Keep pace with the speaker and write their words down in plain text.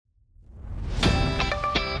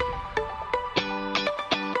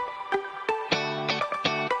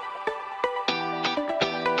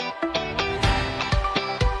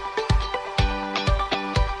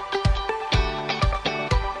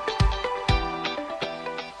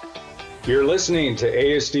You're listening to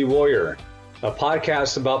ASD Warrior, a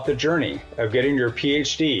podcast about the journey of getting your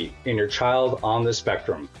PhD in your child on the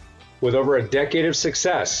spectrum. With over a decade of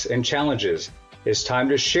success and challenges, it's time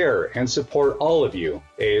to share and support all of you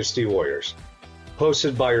ASD Warriors.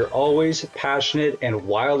 Hosted by your always passionate and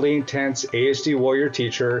wildly intense ASD Warrior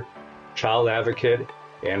teacher, child advocate,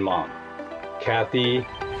 and mom, Kathy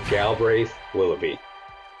Galbraith Willoughby.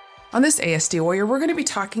 On this ASD Warrior, we're going to be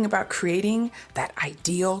talking about creating that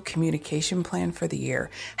ideal communication plan for the year.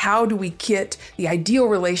 How do we get the ideal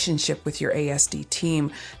relationship with your ASD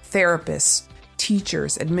team, therapists,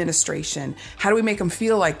 teachers, administration? How do we make them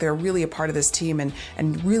feel like they're really a part of this team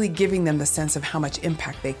and really giving them the sense of how much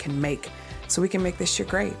impact they can make so we can make this year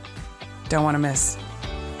great? Don't want to miss.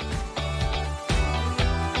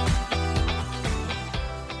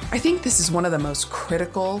 I think this is one of the most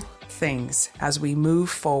critical things as we move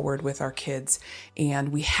forward with our kids and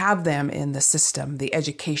we have them in the system, the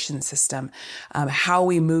education system, how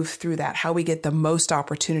we move through that, how we get the most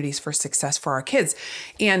opportunities for success for our kids.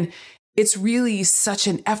 And it's really such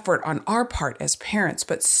an effort on our part as parents,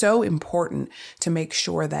 but so important to make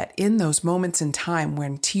sure that in those moments in time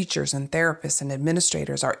when teachers and therapists and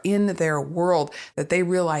administrators are in their world, that they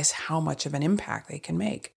realize how much of an impact they can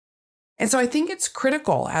make. And so I think it's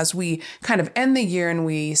critical as we kind of end the year and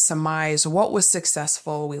we surmise what was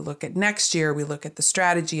successful. We look at next year, we look at the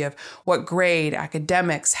strategy of what grade,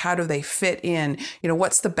 academics, how do they fit in?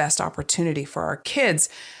 What's the best opportunity for our kids,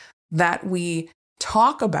 that we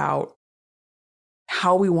talk about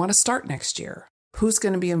how we want to start next year. Who's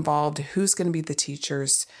going to be involved? Who's going to be the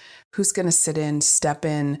teachers? Who's going to sit in, step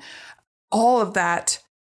in? All of that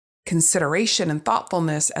consideration and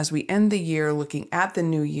thoughtfulness as we end the year, looking at the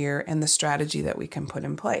new year and the strategy that we can put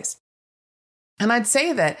in place. And I'd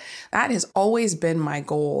say that has always been my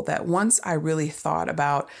goal, that once I really thought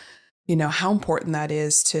about, how important that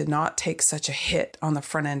is to not take such a hit on the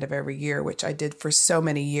front end of every year, which I did for so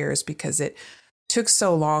many years because it took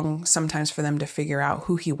so long sometimes for them to figure out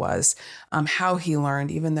who he was, how he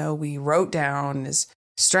learned, even though we wrote down his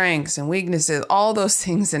strengths and weaknesses, all those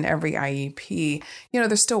things in every IEP,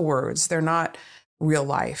 they're still words. They're not real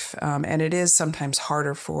life. And it is sometimes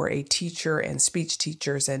harder for a teacher and speech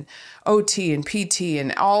teachers and OT and PT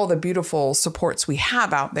and all the beautiful supports we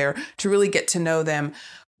have out there to really get to know them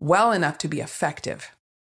well enough to be effective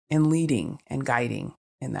in leading and guiding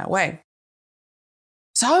in that way.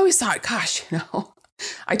 So I always thought, gosh,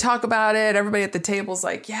 I talk about it. Everybody at the table's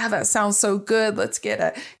like, yeah, that sounds so good. Let's get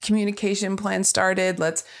a communication plan started.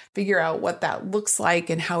 Let's figure out what that looks like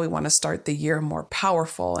and how we want to start the year more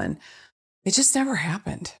powerful. And it just never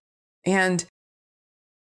happened. And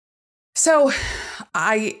so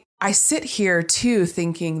I sit here too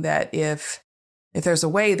thinking that if there's a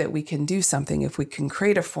way that we can do something, if we can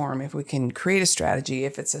create a form, if we can create a strategy,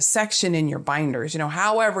 if it's a section in your binders,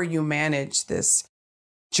 however you manage this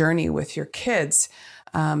journey with your kids,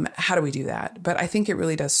 how do we do that? But I think it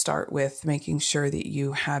really does start with making sure that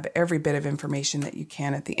you have every bit of information that you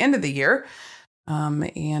can at the end of the year,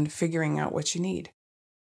 and figuring out what you need.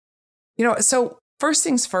 So first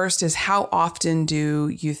things first is, how often do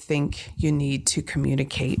you think you need to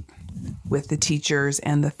communicate with the teachers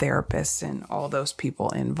and the therapists and all those people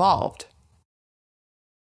involved?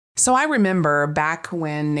 So I remember back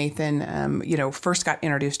when Nathan, first got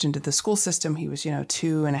introduced into the school system, he was,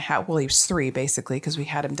 2.5, well, he was 3 basically, because we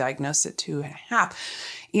had him diagnosed at 2.5.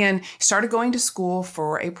 And he started going to school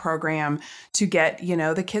for a program to get,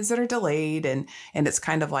 the kids that are delayed. And it's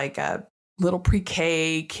kind of like a little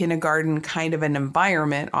pre-K, kindergarten kind of an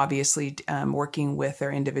environment, obviously, working with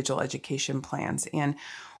their individual education plans. And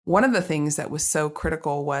one of the things that was so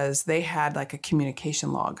critical was they had like a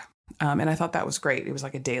communication log. And I thought that was great. It was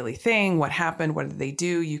like a daily thing. What happened? What did they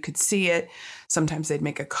do? You could see it. Sometimes they'd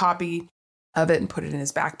make a copy of it and put it in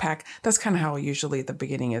his backpack. That's kind of how usually the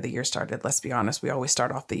beginning of the year started. Let's be honest. We always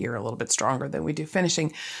start off the year a little bit stronger than we do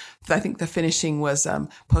finishing. I think the finishing was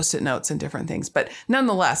Post-it notes and different things. But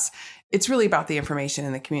nonetheless, it's really about the information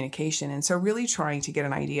and the communication. And so really trying to get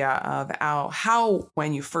an idea of how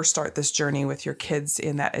when you first start this journey with your kids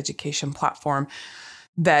in that education platform,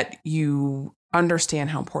 that you understand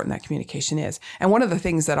how important that communication is. And one of the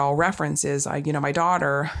things that I'll reference is, my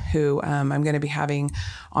daughter, who I'm going to be having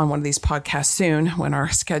on one of these podcasts soon when our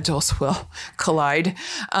schedules will collide,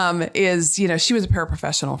 is, she was a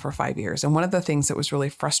paraprofessional for 5 years. And one of the things that was really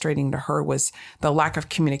frustrating to her was the lack of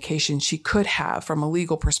communication she could have from a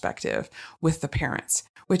legal perspective with the parents,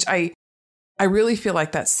 which I really feel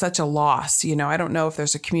like that's such a loss. I don't know if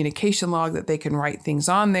there's a communication log that they can write things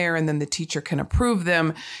on there and then the teacher can approve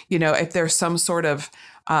them. If there's some sort of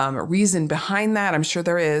reason behind that, I'm sure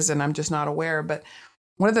there is, and I'm just not aware. But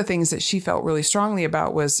one of the things that she felt really strongly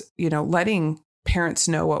about was, letting parents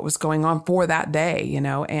know what was going on for that day,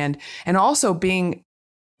 and also being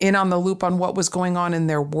in on the loop on what was going on in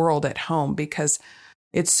their world at home, because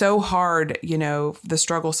it's so hard, the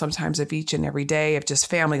struggle sometimes of each and every day of just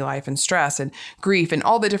family life and stress and grief and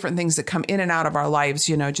all the different things that come in and out of our lives,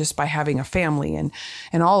 just by having a family and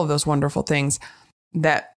all of those wonderful things,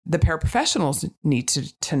 that the paraprofessionals need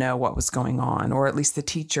to know what was going on, or at least the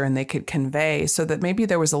teacher, and they could convey so that maybe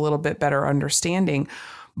there was a little bit better understanding.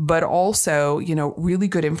 But also, really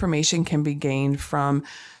good information can be gained from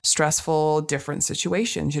stressful, different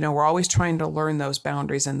situations. We're always trying to learn those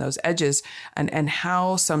boundaries and those edges, and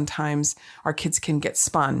how sometimes our kids can get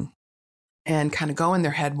spun and kind of go in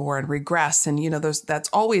their head more and regress. And, that's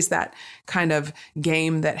always that kind of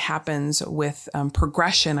game that happens with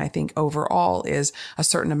progression. I think overall is a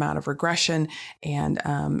certain amount of regression and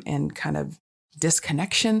kind of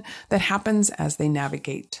disconnection that happens as they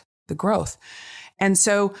navigate the growth. And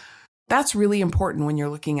so that's really important when you're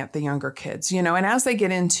looking at the younger kids, and as they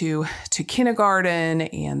get into kindergarten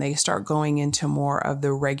and they start going into more of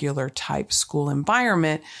the regular type school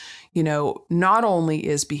environment, not only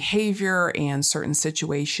is behavior and certain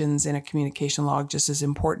situations in a communication log just as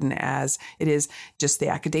important as it is just the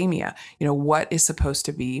academia, what is supposed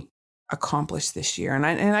to be accomplished this year. And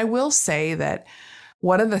I will say that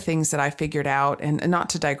one of the things that I figured out, and not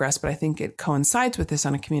to digress, but I think it coincides with this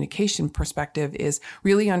on a communication perspective, is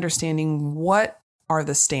really understanding what are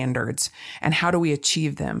the standards and how do we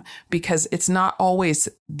achieve them? Because it's not always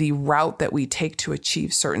the route that we take to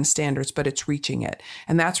achieve certain standards, but it's reaching it.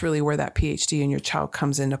 And that's really where that PhD in your child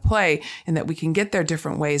comes into play, and that we can get there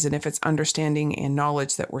different ways. And if it's understanding and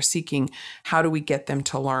knowledge that we're seeking, how do we get them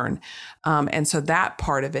to learn? And so that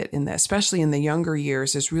part of it, especially in the younger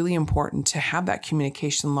years, is really important to have that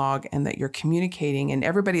communication log, and that you're communicating, and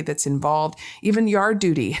everybody that's involved, even yard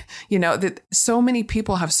duty, that so many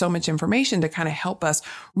people have so much information to kind of help us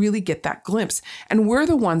really get that glimpse. And we're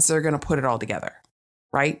the ones that are going to put it all together,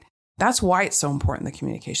 right? That's why it's so important, the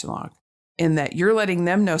communication log, in that you're letting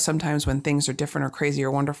them know sometimes when things are different or crazy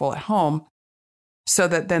or wonderful at home, so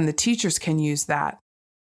that then the teachers can use that.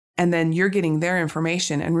 And then you're getting their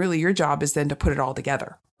information. And really your job is then to put it all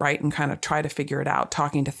together, right? And kind of try to figure it out,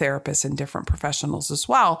 talking to therapists and different professionals as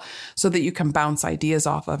well, so that you can bounce ideas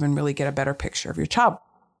off of and really get a better picture of your child.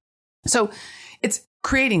 So it's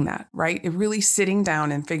creating that, right? It really sitting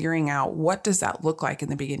down and figuring out, what does that look like in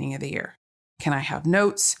the beginning of the year? Can I have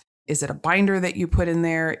notes? Is it a binder that you put in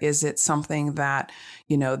there? Is it something that,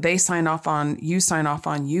 they sign off on,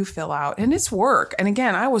 you fill out? And it's work. And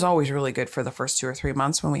again, I was always really good for the first 2 or 3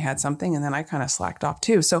 months when we had something, and then I kind of slacked off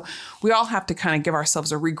too. So we all have to kind of give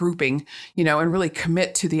ourselves a regrouping, and really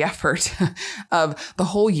commit to the effort of the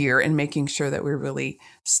whole year and making sure that we really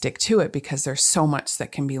stick to it, because there's so much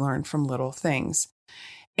that can be learned from little things.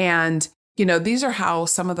 And these are how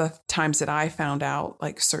some of the times that I found out,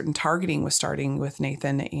 like certain targeting was starting with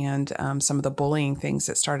Nathan, and some of the bullying things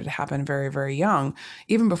that started to happen very, very young,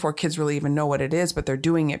 even before kids really even know what it is, but they're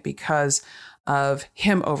doing it because of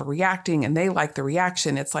him overreacting, and they like the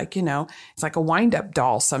reaction. It's like, it's like a wind-up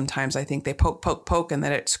doll sometimes. I think they poke, and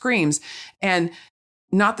then it screams. And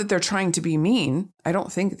not that they're trying to be mean. I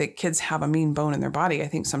don't think that kids have a mean bone in their body. I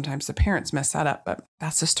think sometimes the parents mess that up, but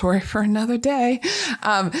that's a story for another day.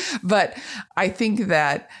 But I think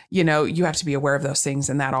that, you have to be aware of those things,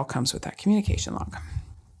 and that all comes with that communication log.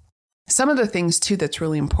 Some of the things too that's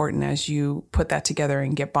really important as you put that together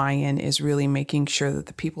and get buy-in is really making sure that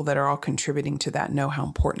the people that are all contributing to that know how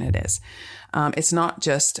important it is. It's not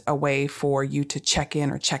just a way for you to check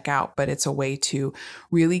in or check out, but it's a way to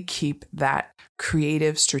really keep that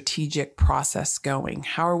creative, strategic process going.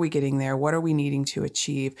 How are we getting there? What are we needing to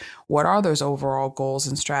achieve? What are those overall goals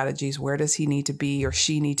and strategies? Where does he need to be or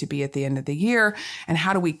she need to be at the end of the year? And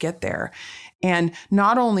how do we get there? And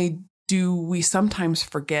not only do we sometimes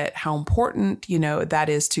forget how important, that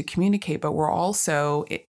is to communicate, but we're also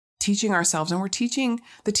teaching ourselves, and we're teaching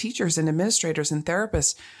the teachers and administrators and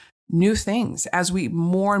therapists new things as we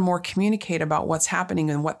more and more communicate about what's happening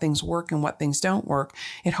and what things work and what things don't work.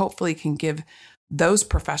 It hopefully can give those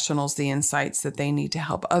professionals the insights that they need to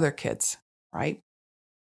help other kids, right?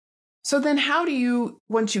 So then how do you,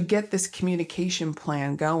 once you get this communication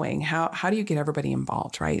plan going, how do you get everybody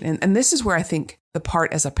involved, right? And this is where I think the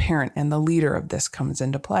part as a parent and the leader of this comes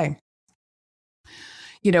into play.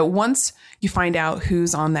 Once you find out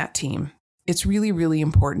who's on that team, it's really, really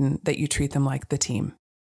important that you treat them like the team.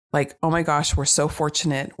 Like, oh my gosh, we're so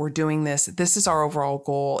fortunate. We're doing this. This is our overall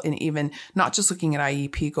goal. And even not just looking at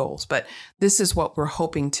IEP goals, but this is what we're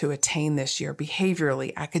hoping to attain this year,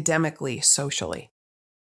 behaviorally, academically, socially.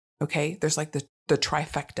 Okay. There's the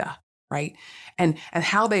trifecta, right? And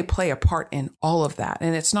how they play a part in all of that.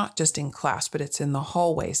 And it's not just in class, but it's in the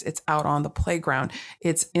hallways, it's out on the playground,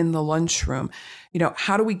 it's in the lunchroom.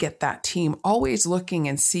 How do we get that team always looking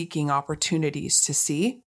and seeking opportunities to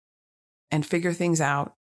see and figure things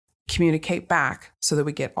out, communicate back so that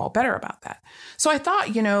we get all better about that? So I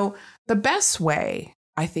thought, the best way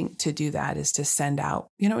I think to do that is to send out,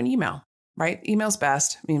 an email. Right? Email's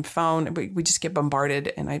best. Phone, we just get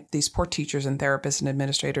bombarded. And these poor teachers and therapists and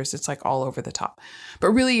administrators, it's like all over the top.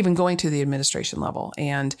 But really even going to the administration level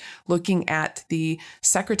and looking at the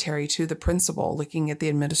secretary to the principal, looking at the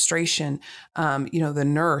administration, the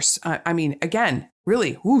nurse. Again,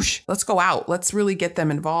 really, whoosh, let's go out. Let's really get them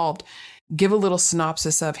involved. Give a little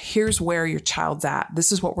synopsis of here's where your child's at.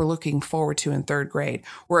 This is what we're looking forward to in third grade.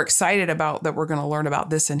 We're excited about that. We're going to learn about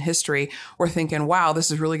this in history. We're thinking, wow, this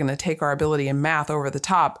is really going to take our ability in math over the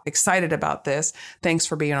top. Excited about this. Thanks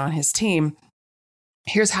for being on his team.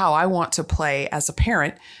 Here's how I want to play as a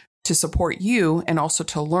parent to support you and also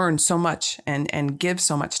to learn so much and give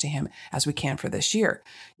so much to him as we can for this year.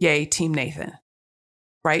 Yay, Team Nathan.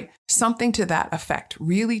 Right? Something to that effect,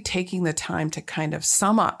 really taking the time to kind of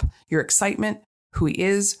sum up your excitement, who he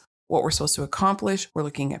is, what we're supposed to accomplish. We're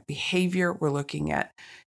looking at behavior. We're looking at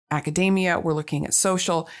academia. We're looking at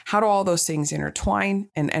social. How do all those things intertwine?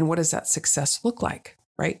 And what does that success look like?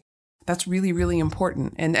 Right? That's really, really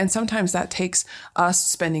important. And sometimes that takes us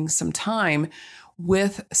spending some time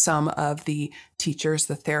with some of the teachers,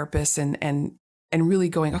 the therapists, and really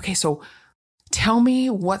going, okay, so tell me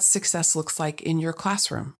what success looks like in your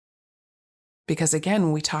classroom. Because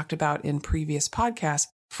again, we talked about in previous podcasts,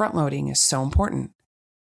 front loading is so important.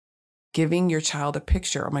 Giving your child a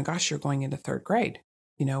picture. Oh my gosh, you're going into third grade.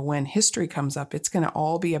 When history comes up, it's going to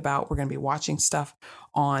all be about, we're going to be watching stuff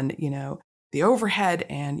on, the overhead,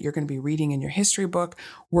 and you're going to be reading in your history book.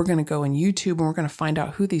 We're going to go in YouTube and we're going to find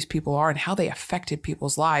out who these people are and how they affected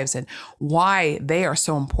people's lives and why they are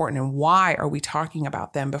so important and why are we talking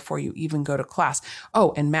about them before you even go to class.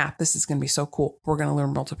 Oh, and math, this is going to be so cool. We're going to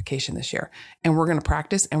learn multiplication this year and we're going to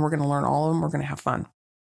practice and we're going to learn all of them. We're going to have fun.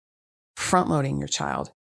 Front loading your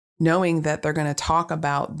child, knowing that they're going to talk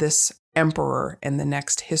about this emperor in the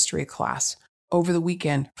next history class. Over the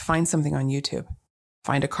weekend, find something on YouTube.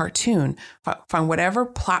 Find a cartoon, find whatever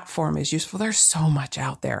platform is useful. There's so much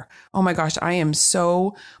out there. Oh my gosh, I am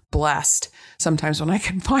so blessed sometimes when I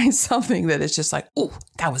can find something that is just like, oh,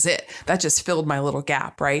 that was it. That just filled my little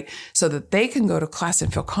gap, right? So that they can go to class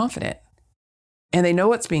and feel confident and they know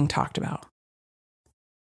what's being talked about.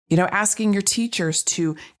 Asking your teachers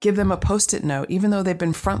to give them a Post-it note, even though they've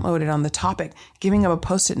been front-loaded on the topic, giving them a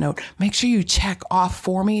Post-it note. Make sure you check off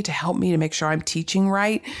for me to help me to make sure I'm teaching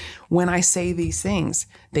right. When I say these things,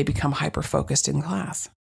 they become hyper-focused in class.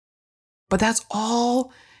 But that's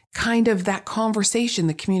all kind of that conversation,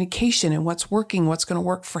 the communication and what's working, what's going to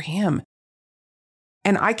work for him.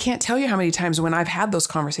 And I can't tell you how many times when I've had those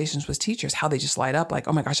conversations with teachers, how they just light up like,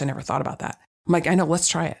 oh my gosh, I never thought about that. I'm like, I know, let's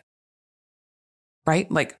try it.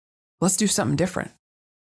 Right? Like, let's do something different.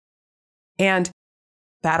 And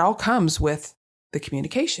that all comes with the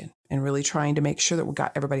communication and really trying to make sure that we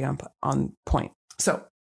got everybody on point. So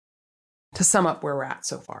to sum up where we're at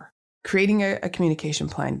so far, creating a communication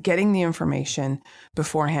plan, getting the information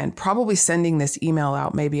beforehand, probably sending this email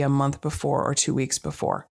out maybe a month before or 2 weeks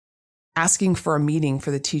before, asking for a meeting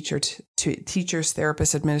for the teachers,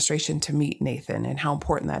 therapists, administration to meet Nathan and how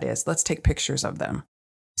important that is. Let's take pictures of them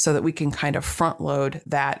so that we can kind of front load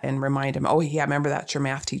that and remind him, oh yeah, remember that's your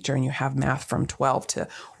math teacher and you have math from 12 to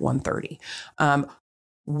 1:30.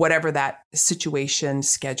 Whatever that situation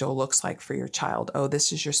schedule looks like for your child. Oh,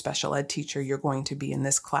 this is your special ed teacher. You're going to be in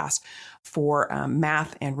this class for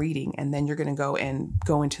math and reading. And then you're going to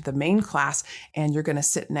go into the main class and you're going to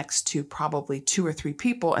sit next to probably 2 or 3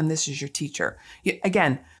 people. And this is your teacher.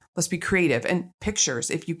 Again, let's be creative. And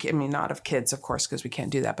pictures, if you can, not of kids, of course, because we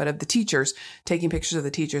can't do that, but of the teachers, taking pictures of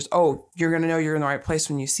the teachers. Oh, you're going to know you're in the right place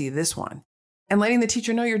when you see this one. And letting the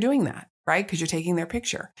teacher know you're doing that, right? Because you're taking their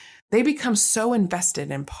picture. They become so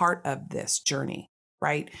invested in part of this journey,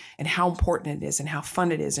 right? And how important it is and how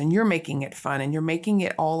fun it is. And you're making it fun and you're making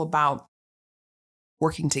it all about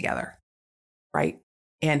working together, right?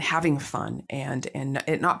 And having fun and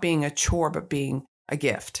it not being a chore, but being a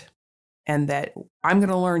gift. And that I'm going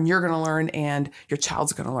to learn, you're going to learn, and your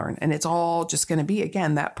child's going to learn. And it's all just going to be,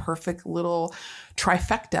 again, that perfect little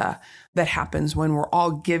trifecta that happens when we're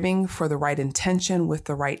all giving for the right intention with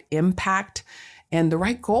the right impact and the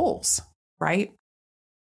right goals, right?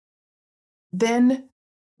 Then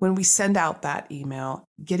when we send out that email,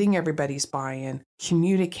 getting everybody's buy-in,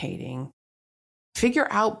 communicating, figure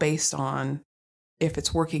out based on if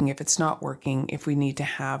it's working, if it's not working, if we need to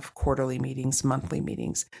have quarterly meetings, monthly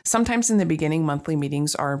meetings. Sometimes in the beginning, monthly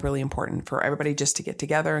meetings are really important for everybody just to get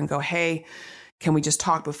together and go, hey, can we just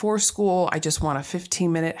talk before school? I just want a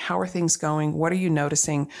 15-minute, how are things going? What are you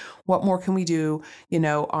noticing? What more can we do,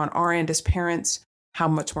 on our end as parents? How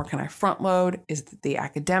much more can I front load? Is it the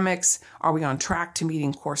academics? Are we on track to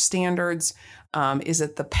meeting core standards? Is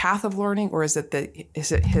it the path of learning, or is it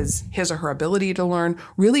his or her ability to learn?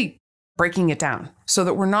 Really breaking it down so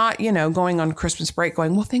that we're not, going on Christmas break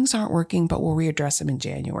going, well, things aren't working, but we'll readdress them in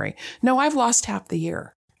January. No, I've lost half the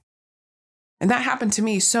year. And that happened to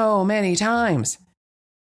me so many times,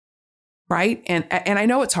 right? And I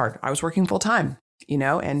know it's hard. I was working full time,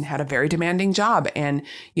 and had a very demanding job. And,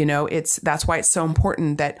 that's why it's so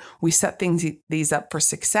important that we set these up for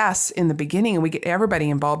success in the beginning and we get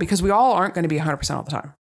everybody involved, because we all aren't going to be 100% all the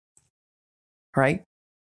time, right?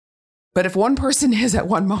 But if one person is at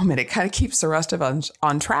one moment, it kind of keeps the rest of us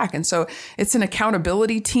on track. And so it's an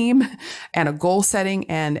accountability team and a goal setting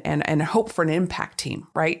and hope for an impact team,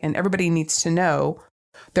 right? And everybody needs to know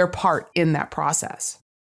their part in that process.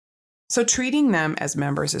 So treating them as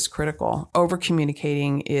members is critical. Over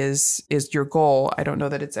communicating is your goal. I don't know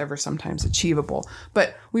that it's ever sometimes achievable,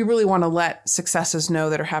 but we really want to let successes know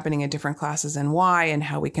that are happening in different classes and why, and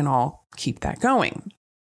how we can all keep that going.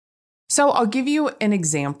 So I'll give you an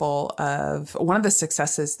example of one of the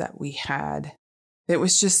successes that we had. It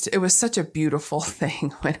was such a beautiful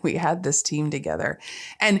thing when we had this team together.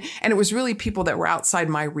 And it was really people that were outside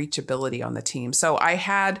my reachability on the team. So I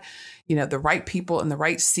had, the right people in the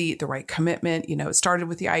right seat, the right commitment. It started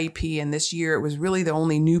with the IEP, and this year it was really the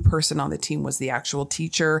only new person on the team was the actual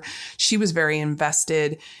teacher. She was very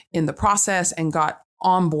invested in the process and got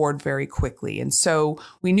on board very quickly. And so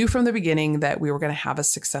we knew from the beginning that we were going to have a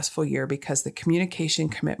successful year because the communication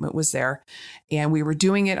commitment was there and we were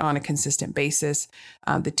doing it on a consistent basis.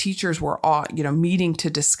 The teachers were all, meeting to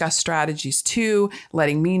discuss strategies too,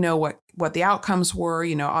 letting me know what the outcomes were.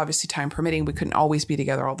 Obviously time permitting, we couldn't always be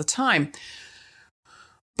together all the time.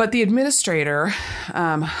 But the administrator,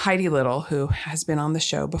 Heidi Little, who has been on the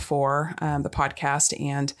show before, the podcast,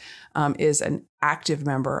 and is an active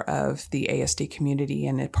member of the ASD community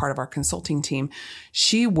and a part of our consulting team,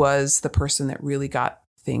 she was the person that really got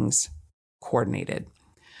things coordinated.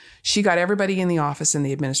 She got everybody in the office, in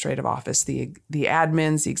the administrative office, the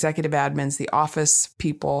admins, the executive admins, the office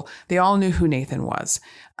people, they all knew who Nathan was.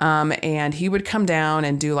 And he would come down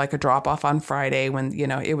and do like a drop off on Friday when,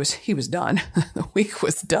 he was done. The week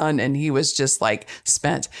was done and he was just like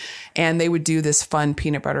spent. And they would do this fun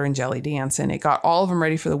peanut butter and jelly dance. And it got all of them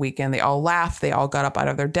ready for the weekend. They all laughed. They all got up out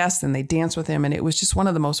of their desks and they danced with him. And it was just one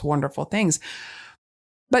of the most wonderful things.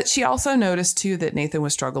 But she also noticed too that Nathan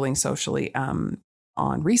was struggling socially,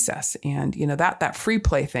 on recess. And, that free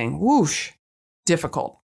play thing, whoosh,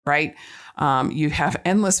 difficult, right? You have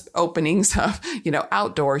endless openings of,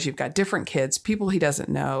 outdoors. You've got different kids, people he doesn't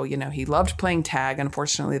know. He loved playing tag.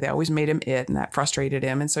 Unfortunately, they always made him and that frustrated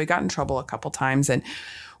him. And so he got in trouble a couple times. And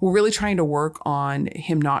we're really trying to work on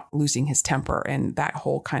him not losing his temper and that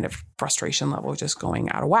whole kind of frustration level just going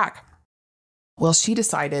out of whack. Well, she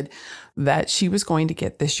decided that she was going to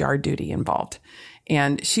get this yard duty involved.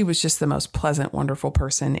 And she was just the most pleasant, wonderful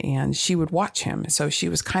person. And she would watch him. So she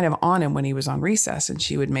was kind of on him when he was on recess. And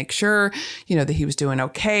she would make sure, that he was doing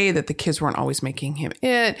okay, that the kids weren't always making him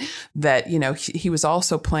that, he was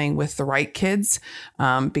also playing with the right kids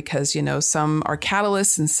because, some are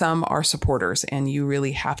catalysts and some are supporters. And you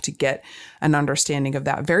really have to get an understanding of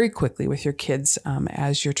that very quickly with your kids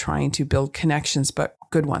as you're trying to build connections, but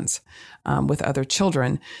good ones with other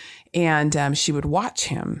children. And she would watch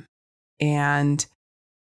him. And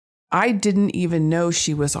I didn't even know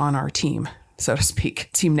she was on our team, so to speak,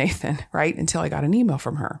 Team Nathan, right? Until I got an email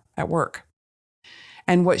from her at work.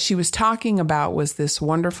 And what she was talking about was this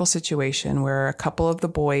wonderful situation where a couple of the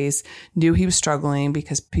boys knew he was struggling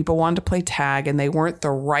because people wanted to play tag and they weren't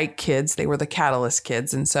the right kids. They were the catalyst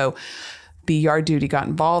kids. And so the yard duty got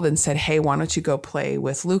involved and said, hey, why don't you go play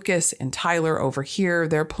with Lucas and Tyler over here?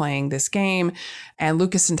 They're playing this game. And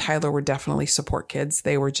Lucas and Tyler were definitely support kids.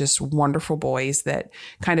 They were just wonderful boys that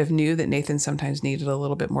kind of knew that Nathan sometimes needed a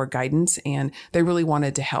little bit more guidance and they really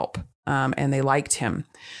wanted to help. And they liked him.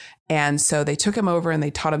 And so they took him over and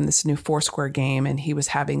they taught him this new Foursquare game and he was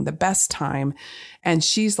having the best time. And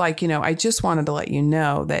she's like, I just wanted to let you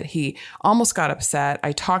know that he almost got upset.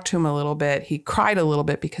 I talked to him a little bit. He cried a little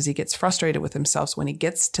bit because he gets frustrated with himself. So when he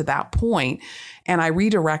gets to that point, and I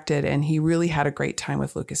redirected and he really had a great time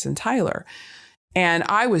with Lucas and Tyler. And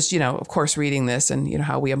I was, of course, reading this and,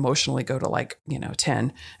 how we emotionally go to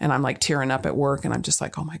 10, and I'm like tearing up at work, and I'm just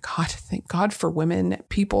like, oh my God, thank God for women,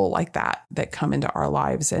 people like that come into our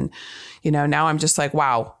lives. And, now I'm just like,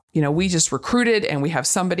 wow, we just recruited and we have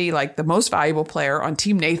somebody like the most valuable player on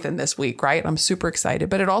Team Nathan this week, right? I'm super excited,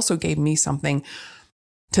 but it also gave me something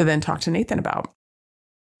to then talk to Nathan about.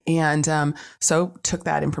 And so took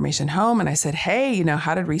that information home and I said, hey,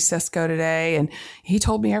 how did recess go today? And he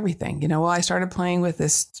told me everything. Well, I started playing with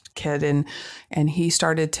this kid and he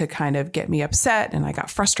started to kind of get me upset and I got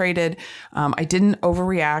frustrated. I didn't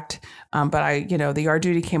overreact, but the yard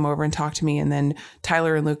duty came over and talked to me. And then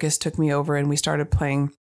Tyler and Lucas took me over and we started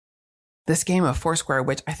playing this game of Foursquare,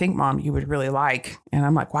 which I think, Mom, you would really like. And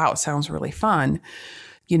I'm like, wow, it sounds really fun.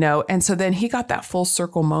 And so then he got that full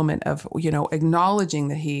circle moment of, acknowledging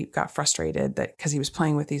that he got frustrated that because he was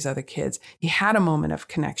playing with these other kids. He had a moment of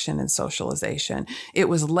connection and socialization. It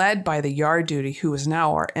was led by the yard duty, who is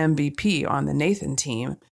now our MVP on the Nathan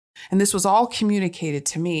team. And this was all communicated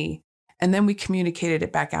to me. And then we communicated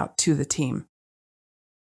it back out to the team.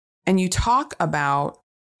 And you talk about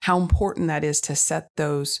how important that is to set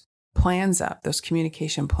those plans up, those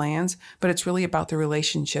communication plans, but it's really about the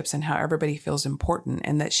relationships and how everybody feels important,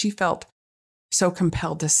 and that she felt so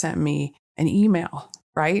compelled to send me an email,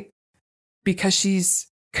 right? Because she's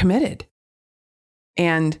committed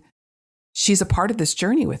and she's a part of this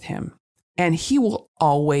journey with him, and he will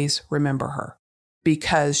always remember her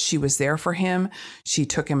because she was there for him. She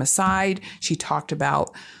took him aside. She talked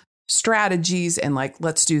about strategies and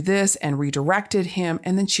let's do this, and redirected him.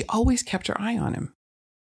 And then she always kept her eye on him.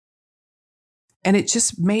 And it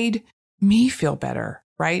just made me feel better,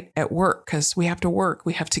 right? At work, because we have to work.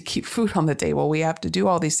 We have to keep food on the table. We have to do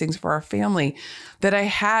all these things for our family, that I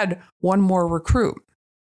had one more recruit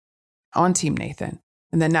on Team Nathan.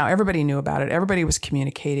 And then now everybody knew about it. Everybody was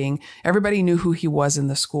communicating. Everybody knew who he was in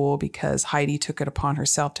the school because Heidi took it upon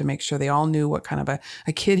herself to make sure they all knew what kind of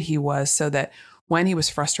a kid he was, so that when he was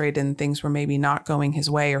frustrated and things were maybe not going his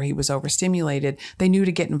way or he was overstimulated, they knew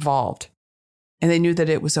to get involved. And they knew that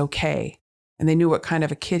it was okay. And they knew what kind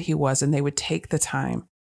of a kid he was, and they would take the time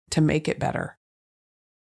to make it better.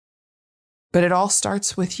 But it all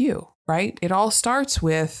starts with you, right? It all starts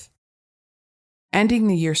with ending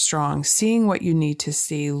the year strong, seeing what you need to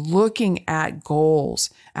see, looking at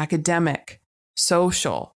goals, academic,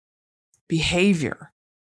 social, behavior,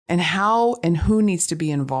 and how and who needs to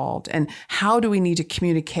be involved, and how do we need to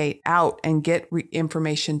communicate out and get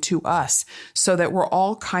information to us so that we're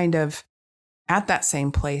all kind of at that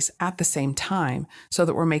same place at the same time, so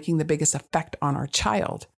that we're making the biggest effect on our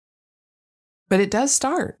child. But it does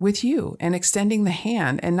start with you and extending the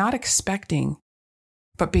hand and not expecting,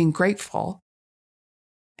 but being grateful.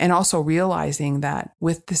 And also realizing that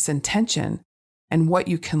with this intention and what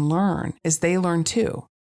you can learn is they learn too.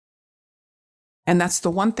 And that's the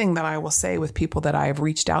one thing that I will say with people that I've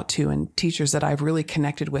reached out to and teachers that I've really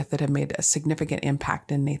connected with that have made a significant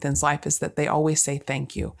impact in Nathan's life, is that they always say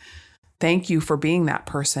thank you. Thank you for being that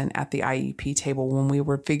person at the IEP table when we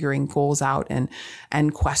were figuring goals out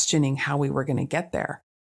and questioning how we were going to get there.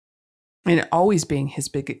 And always being his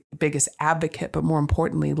biggest advocate, but more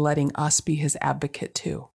importantly, letting us be his advocate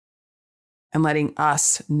too. And letting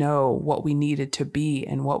us know what we needed to be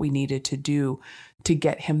and what we needed to do to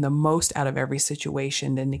get him the most out of every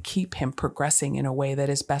situation and to keep him progressing in a way that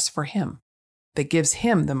is best for him, that gives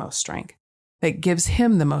him the most strength, that gives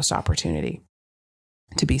him the most opportunity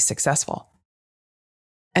to be successful.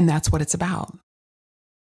 And that's what it's about,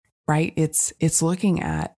 right? It's looking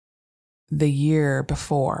at the year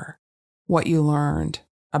before, what you learned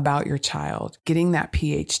about your child. Getting that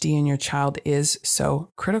PhD in your child is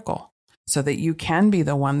so critical, so that you can be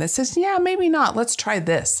the one that says, yeah, maybe not. Let's try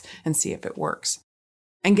this and see if it works.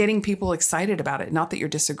 And getting people excited about it. Not that you're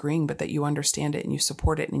disagreeing, but that you understand it and you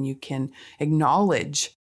support it and you can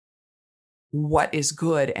acknowledge what is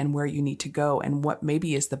good and where you need to go and what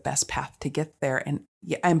maybe is the best path to get there.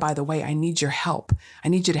 And by the way, I need your help. I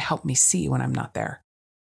need you to help me see when I'm not there.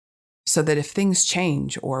 So that if things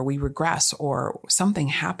change or we regress or something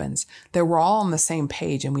happens, that we're all on the same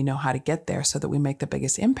page and we know how to get there so that we make the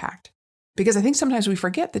biggest impact. Because I think sometimes we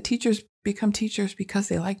forget that teachers become teachers because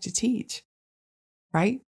they like to teach,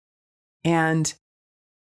 right? And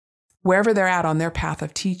wherever they're at on their path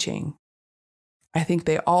of teaching, I think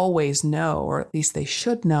they always know, or at least they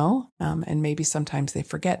should know, and maybe sometimes they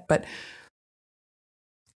forget, but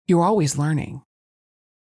you're always learning.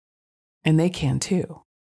 And they can too.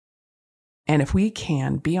 And if we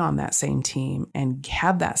can be on that same team and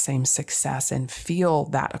have that same success and feel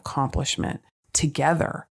that accomplishment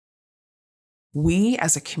together, we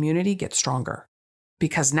as a community get stronger.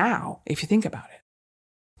 Because now, if you think about it,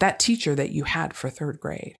 that teacher that you had for third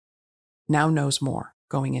grade now knows more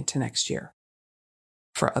going into next year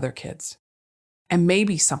for other kids. And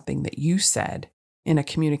maybe something that you said in a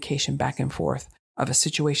communication back and forth of a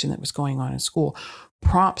situation that was going on in school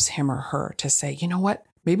prompts him or her to say, you know what,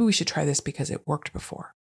 maybe we should try this because it worked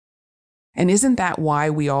before. And isn't that why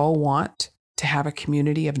we all want to have a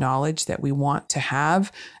community of knowledge, that we want to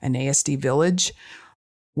have an ASD village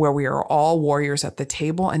where we are all warriors at the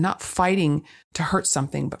table and not fighting to hurt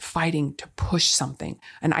something, but fighting to push something,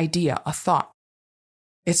 an idea, a thought.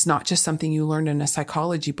 It's not just something you learned in a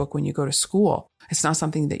psychology book when you go to school. It's not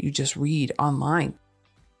something that you just read online.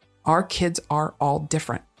 Our kids are all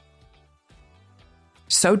different.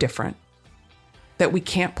 So different that we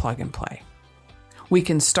can't plug and play. We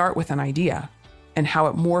can start with an idea, and how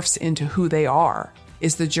it morphs into who they are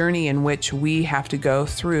is the journey in which we have to go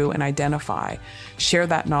through and identify, share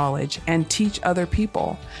that knowledge, and teach other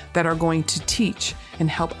people that are going to teach and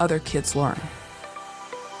help other kids learn.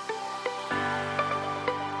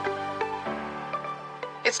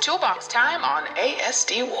 It's Toolbox time on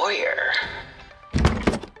ASD Warrior.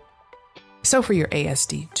 So for your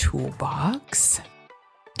ASD Toolbox,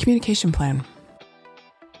 communication plan.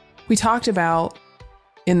 We talked about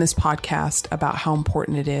in this podcast about how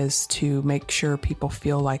important it is to make sure people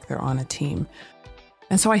feel like they're on a team.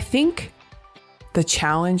 And so I think the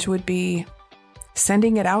challenge would be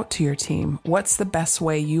sending it out to your team. What's the best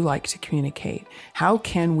way you like to communicate? How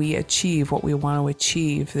can we achieve what we want to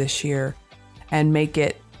achieve this year and make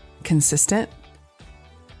it consistent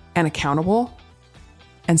and accountable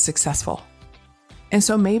and successful? And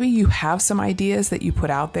so maybe you have some ideas that you put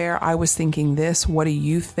out there. I was thinking this, what do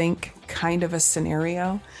you think, kind of a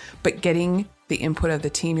scenario, but getting the input of the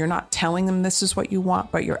team. You're not telling them this is what you want,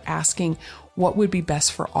 but you're asking what would be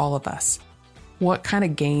best for all of us? What kind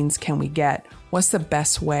of gains can we get? What's the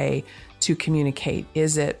best way to communicate?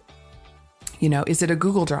 Is it a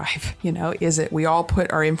Google Drive? Is it we all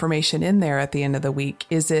put our information in there at the end of the week?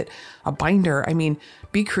 Is it a binder? I mean,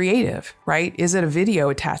 be creative, right? Is it a video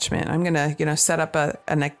attachment? I'm going to, set up a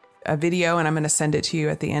video and I'm going to send it to you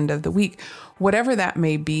at the end of the week. Whatever that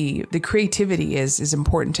may be, the creativity is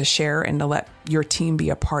important to share and to let your team be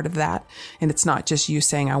a part of that. And it's not just you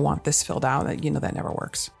saying, I want this filled out. That never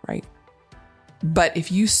works, right? But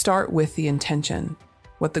if you start with the intention,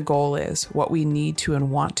 what the goal is, what we need to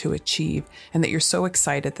and want to achieve, and that you're so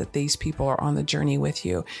excited that these people are on the journey with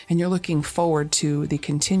you, and you're looking forward to the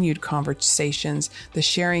continued conversations, the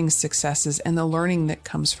sharing successes, and the learning that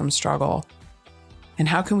comes from struggle. And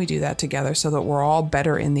how can we do that together so that we're all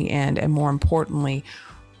better in the end? And more importantly,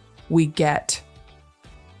 we get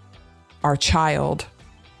our child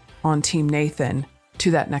on Team Nathan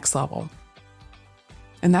to that next level.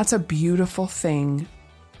 And that's a beautiful thing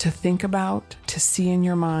to think about, to see in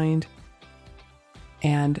your mind,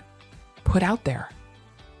 and put out there.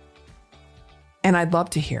 And I'd love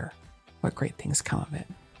to hear what great things come of it.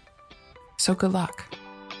 So good luck.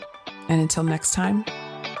 And until next time,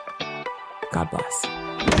 God bless.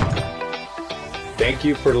 Thank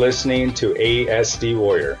you for listening to ASD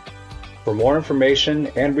Warrior. For more information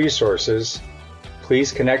and resources,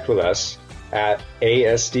 please connect with us at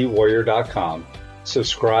asdwarrior.com.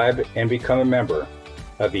 Subscribe and become a member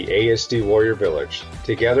of the ASD Warrior Village.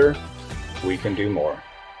 Together, we can do more.